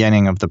the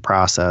beginning of the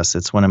process.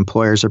 It's when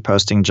employers are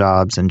posting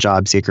jobs and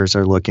job seekers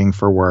are looking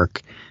for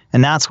work.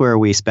 And that's where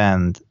we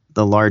spend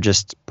the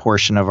largest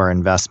portion of our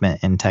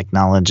investment in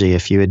technology.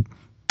 If you had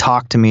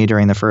talked to me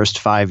during the first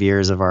 5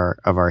 years of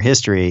our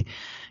history,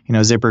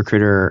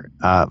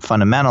 ZipRecruiter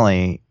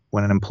fundamentally,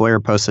 when an employer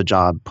posts a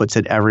job, puts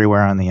it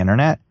everywhere on the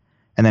internet,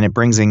 and then it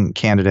brings in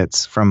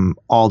candidates from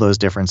all those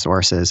different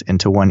sources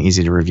into one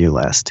easy to review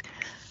list.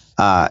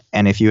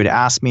 And if you had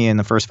asked me in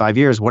the first 5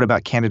 years, what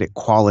about candidate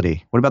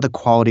quality? What about the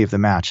quality of the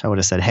match? I would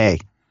have said, hey,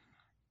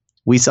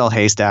 we sell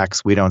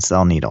haystacks. We don't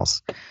sell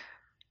needles.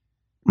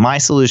 My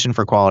solution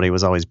for quality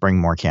was always bring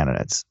more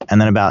candidates. And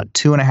then about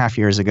 2.5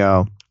 years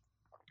ago,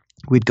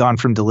 we'd gone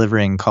from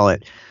delivering, call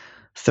it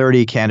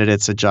 30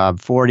 candidates a job,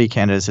 40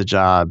 candidates a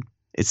job.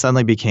 It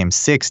suddenly became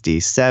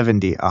 60,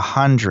 70,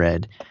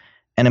 100.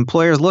 And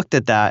employers looked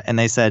at that and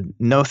they said,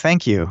 no,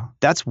 thank you.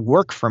 That's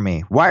work for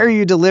me. Why are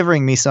you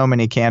delivering me so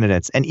many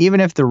candidates? And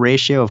even if the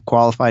ratio of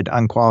qualified to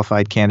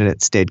unqualified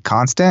candidates stayed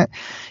constant,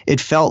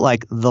 it felt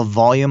like the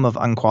volume of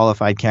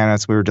unqualified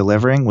candidates we were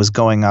delivering was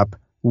going up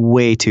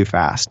way too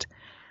fast.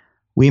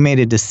 We made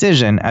a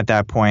decision at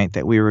that point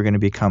that we were going to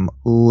become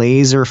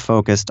laser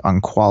focused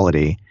on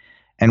quality.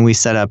 And we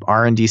set up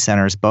R&D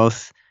centers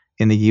both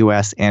in the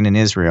US and in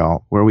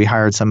Israel, where we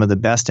hired some of the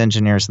best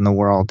engineers in the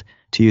world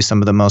to use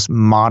some of the most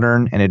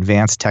modern and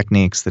advanced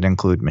techniques that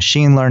include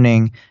machine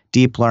learning,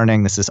 deep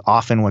learning. This is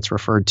often what's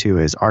referred to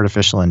as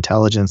artificial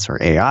intelligence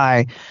or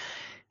AI.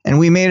 And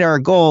we made our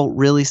goal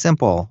really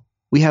simple.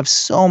 We have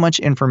so much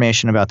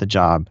information about the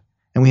job,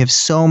 and we have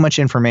so much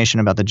information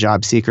about the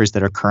job seekers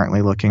that are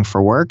currently looking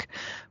for work.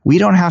 We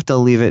don't have to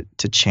leave it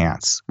to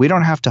chance. We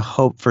don't have to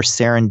hope for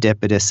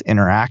serendipitous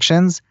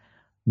interactions.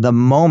 The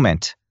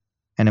moment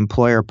an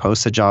employer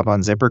posts a job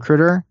on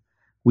ZipRecruiter,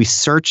 we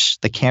search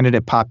the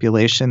candidate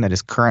population that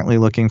is currently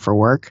looking for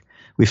work.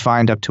 We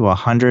find up to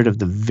 100 of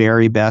the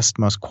very best,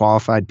 most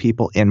qualified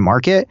people in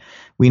market.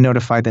 We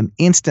notify them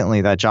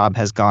instantly that job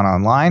has gone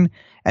online,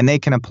 and they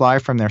can apply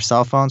from their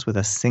cell phones with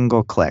a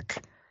single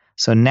click.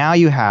 So now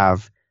you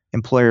have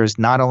employers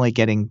not only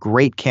getting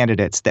great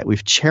candidates that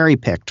we've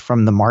cherry-picked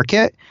from the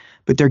market,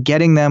 but they're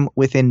getting them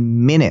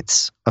within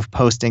minutes of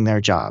posting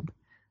their job.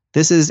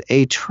 This is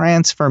a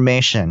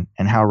transformation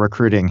in how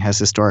recruiting has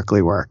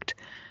historically worked.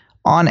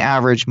 On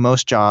average,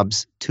 most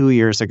jobs 2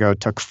 years ago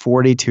took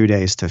 42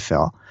 days to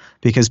fill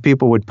because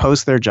people would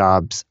post their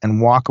jobs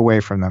and walk away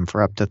from them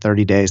for up to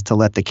 30 days to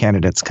let the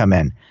candidates come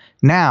in.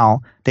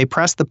 Now, they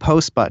press the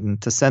post button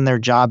to send their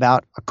job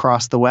out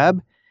across the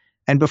web,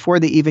 and before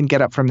they even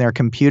get up from their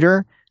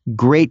computer,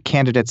 great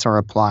candidates are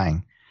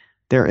applying.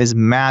 There is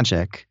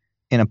magic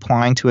in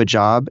applying to a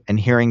job and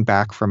hearing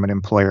back from an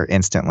employer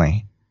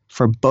instantly.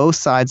 For both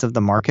sides of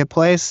the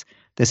marketplace,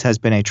 this has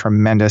been a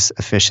tremendous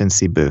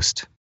efficiency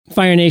boost.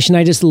 Fire Nation,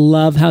 I just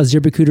love how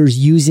ZipRecruiter is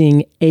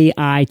using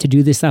AI to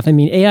do this stuff. I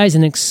mean, AI is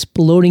an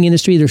exploding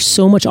industry. There's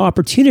so much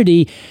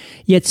opportunity,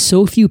 yet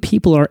so few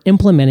people are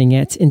implementing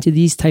it into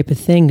these type of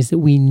things that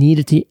we need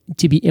it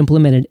to be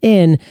implemented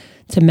in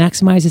to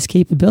maximize its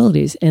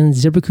capabilities. And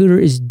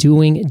ZipRecruiter is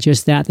doing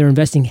just that. They're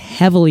investing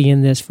heavily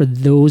in this for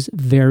those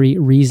very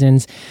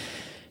reasons.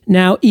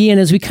 Now, Ian,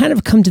 as we kind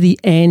of come to the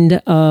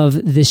end of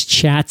this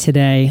chat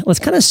today, let's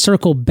kind of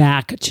circle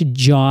back to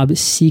job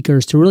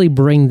seekers to really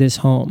bring this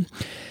home.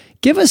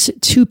 Give us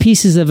 2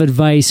 pieces of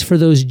advice for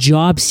those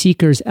job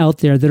seekers out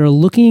there that are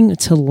looking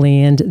to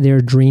land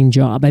their dream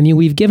job. I mean,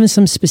 we've given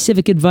some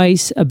specific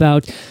advice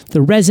about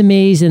the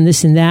resumes and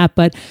this and that,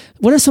 but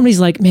what if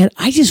somebody's like, man,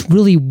 I just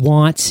really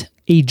want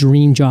a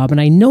dream job, and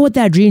I know what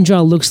that dream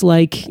job looks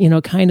like,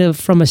 kind of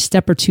from a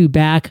step or 2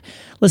 back.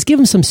 Let's give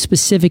them some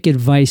specific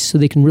advice so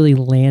they can really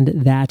land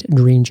that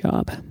dream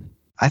job.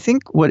 I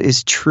think what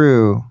is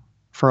true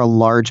for a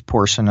large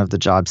portion of the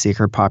job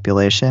seeker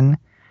population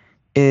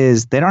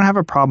is they don't have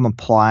a problem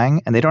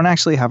applying, and they don't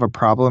actually have a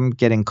problem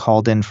getting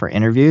called in for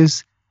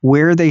interviews.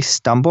 Where they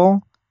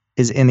stumble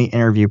is in the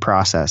interview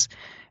process.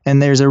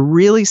 And there's a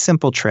really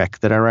simple trick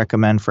that I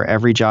recommend for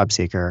every job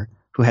seeker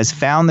who has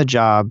found the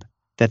job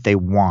that they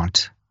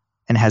want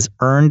and has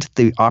earned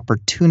the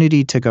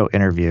opportunity to go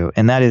interview.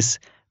 And that is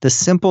the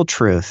simple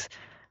truth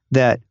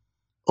that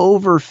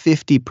over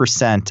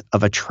 50%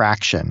 of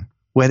attraction,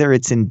 whether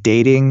it's in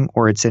dating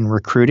or it's in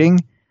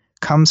recruiting,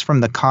 comes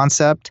from the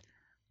concept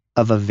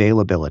of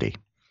availability.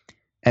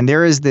 And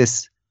there is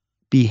this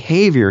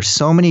behavior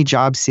so many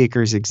job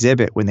seekers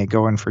exhibit when they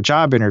go in for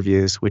job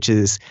interviews, which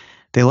is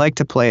they like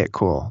to play it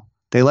cool.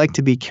 They like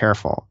to be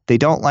careful. They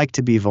don't like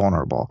to be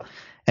vulnerable.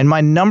 And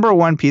my number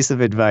 1 piece of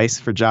advice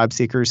for job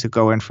seekers who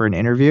go in for an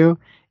interview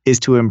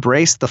is to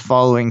embrace the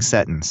following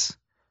sentence.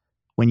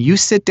 When you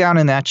sit down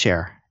in that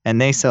chair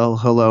and they say,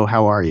 hello,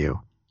 how are you?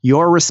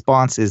 Your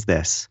response is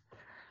this: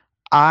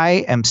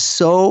 I am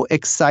so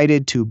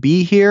excited to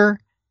be here.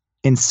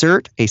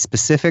 Insert a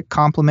specific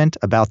compliment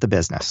about the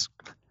business.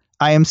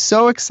 I am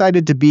so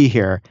excited to be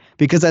here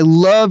because I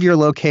love your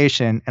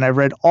location and I've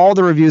read all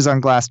the reviews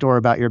on Glassdoor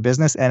about your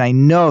business and I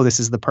know this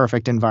is the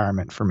perfect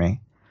environment for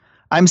me.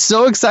 I'm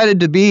so excited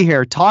to be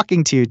here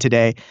talking to you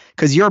today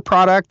because your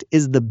product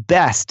is the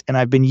best and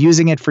I've been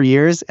using it for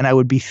years and I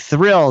would be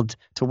thrilled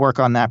to work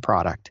on that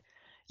product.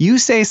 You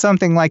say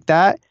something like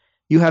that,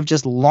 you have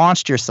just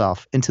launched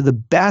yourself into the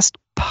best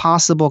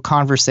possible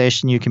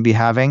conversation you can be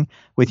having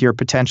with your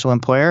potential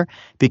employer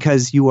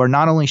because you are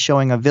not only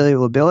showing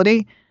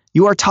availability,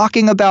 you are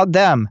talking about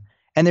them.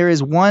 And there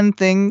is one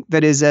thing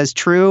that is as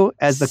true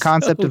as the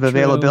concept of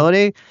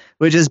availability,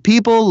 which is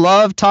people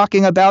love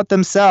talking about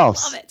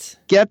themselves. Love it.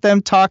 Get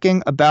them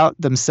talking about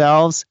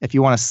themselves if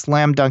you want to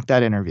slam dunk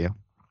that interview.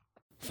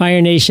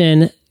 Fire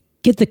Nation,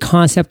 get the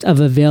concept of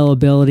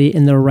availability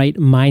in the right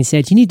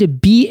mindset. You need to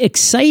be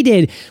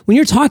excited. When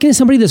you're talking to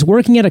somebody that's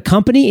working at a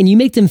company and you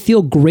make them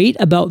feel great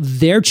about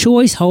their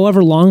choice,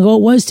 however long ago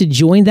it was, to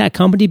join that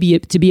company,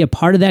 to be a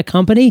part of that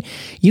company,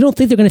 you don't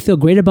think they're going to feel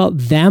great about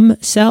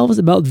themselves,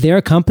 about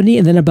their company,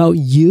 and then about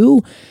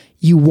you.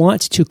 You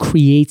want to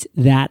create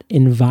that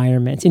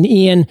environment. And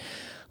Ian,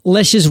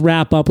 let's just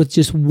wrap up with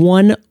just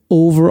one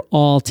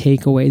overall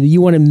takeaway that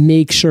you want to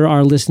make sure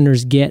our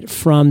listeners get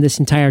from this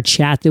entire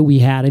chat that we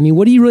had. I mean,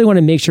 what do you really want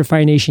to make sure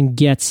Fire Nation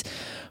gets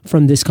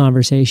from this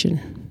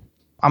conversation?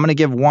 I'm going to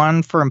give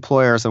one for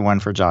employers and one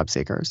for job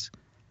seekers.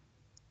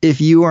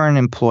 If you are an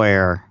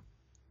employer,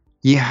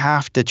 you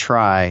have to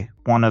try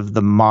one of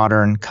the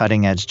modern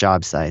cutting edge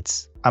job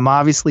sites I'm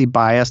obviously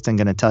biased and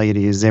going to tell you to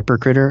use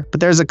ZipRecruiter, but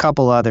there's a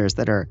couple others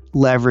that are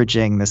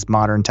leveraging this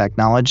modern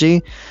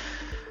technology.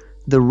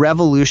 The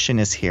revolution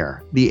is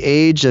here. The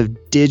age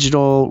of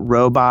digital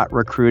robot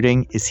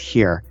recruiting is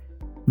here.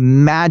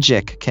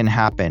 Magic can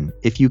happen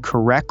if you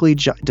correctly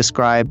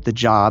describe the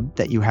job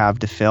that you have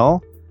to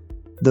fill.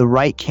 The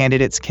right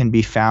candidates can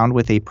be found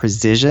with a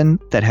precision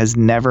that has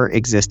never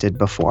existed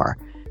before.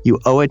 You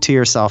owe it to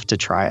yourself to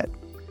try it.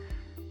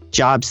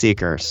 Job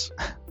seekers.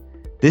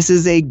 This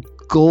is a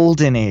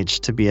golden age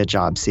to be a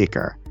job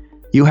seeker.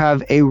 You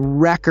have a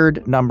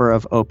record number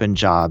of open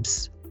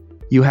jobs.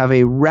 You have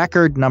a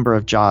record number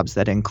of jobs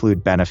that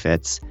include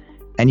benefits,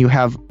 and you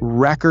have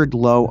record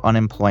low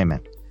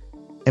unemployment.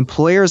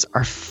 Employers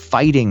are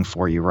fighting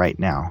for you right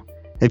now.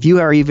 If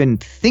you are even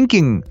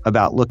thinking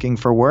about looking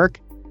for work,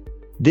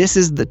 this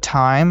is the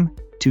time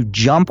to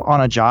jump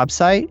on a job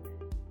site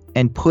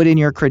and put in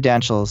your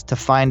credentials to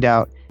find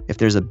out if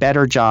there's a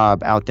better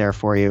job out there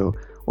for you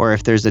or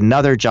if there's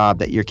another job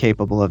that you're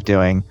capable of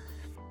doing.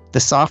 The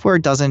software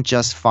doesn't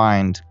just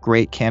find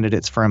great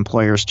candidates for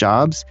employers'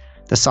 jobs.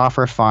 The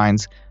software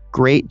finds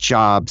great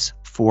jobs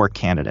for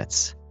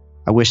candidates.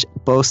 I wish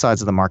both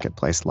sides of the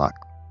marketplace luck.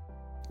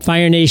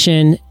 Fire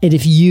Nation, and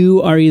if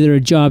you are either a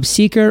job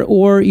seeker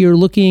or you're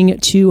looking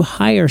to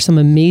hire some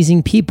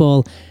amazing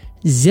people,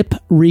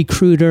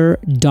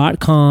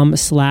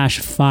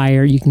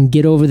 ZipRecruiter.com/fire. You can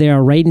get over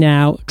there right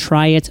now.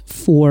 Try it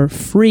for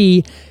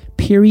free.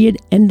 Period.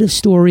 End of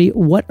story.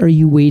 What are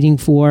you waiting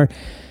for?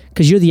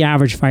 Because you're the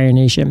average, Fire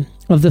Nation.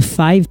 Of the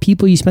 5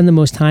 people you spend the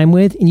most time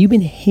with, and you've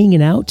been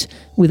hanging out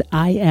with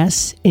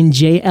IS and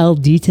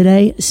JLD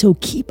today, so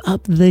keep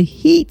up the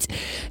heat.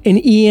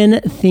 And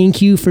Ian,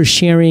 thank you for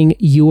sharing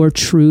your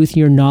truth,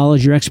 your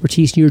knowledge, your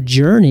expertise, your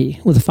journey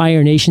with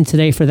Fire Nation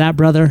today. For that,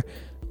 brother,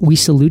 we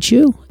salute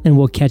you, and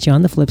we'll catch you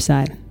on the flip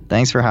side.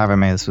 Thanks for having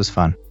me. This was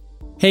fun.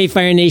 Hey,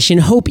 Fire Nation.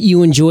 Hope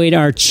you enjoyed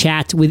our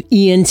chat with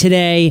Ian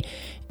today.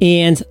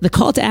 And the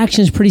call to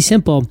action is pretty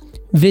simple.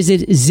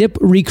 Visit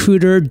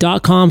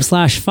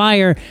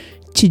ZipRecruiter.com/fire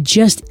to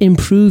just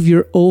improve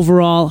your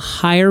overall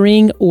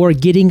hiring or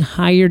getting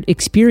hired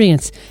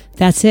experience.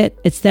 That's it.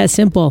 It's that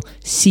simple.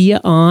 See you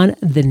on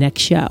the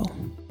next show.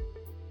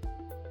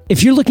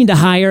 If you're looking to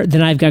hire,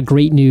 then I've got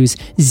great news.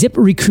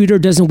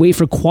 ZipRecruiter doesn't wait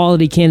for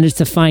quality candidates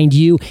to find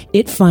you.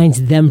 It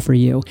finds them for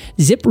you.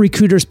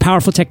 ZipRecruiter's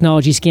powerful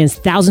technology scans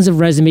thousands of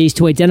resumes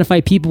to identify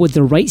people with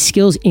the right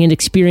skills and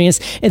experience,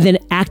 and then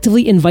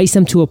actively invites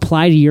them to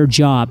apply to your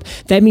job.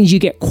 That means you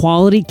get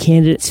quality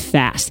candidates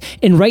fast.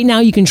 And right now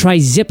you can try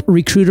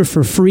ZipRecruiter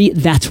for free.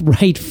 That's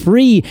right,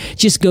 free.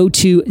 Just go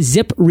to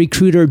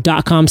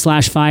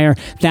ZipRecruiter.com/fire.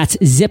 That's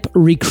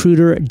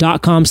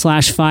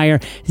ZipRecruiter.com/fire.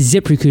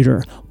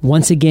 ZipRecruiter.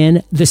 Once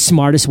again, the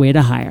smartest way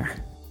to hire.